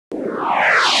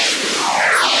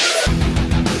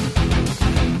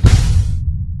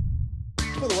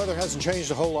hasn't changed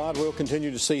a whole lot. We'll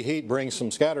continue to see heat bring some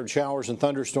scattered showers and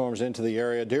thunderstorms into the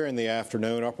area during the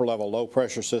afternoon. Upper-level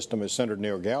low-pressure system is centered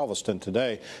near Galveston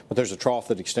today, but there's a trough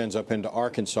that extends up into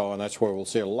Arkansas, and that's where we'll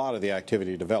see a lot of the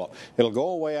activity develop. It'll go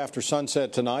away after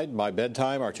sunset tonight. By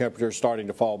bedtime, our temperature is starting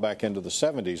to fall back into the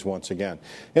 70s once again.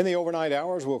 In the overnight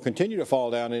hours, we'll continue to fall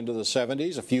down into the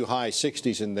 70s, a few high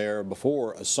 60s in there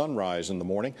before a sunrise in the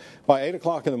morning. By 8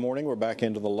 o'clock in the morning, we're back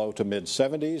into the low to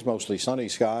mid-70s, mostly sunny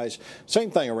skies.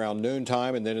 Same thing around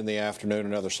noontime, and then in the afternoon,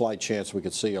 another slight chance we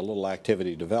could see a little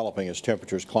activity developing as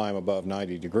temperatures climb above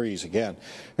 90 degrees again.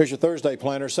 Here's your Thursday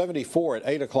planner: 74 at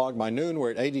 8 o'clock. By noon,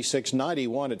 we're at 86,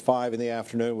 91 at 5 in the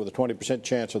afternoon with a 20%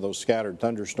 chance of those scattered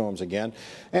thunderstorms again.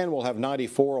 And we'll have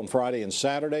 94 on Friday and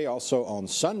Saturday. Also on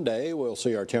Sunday, we'll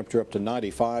see our temperature up to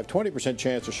 95, 20%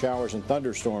 chance of showers and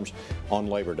thunderstorms on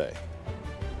Labor Day.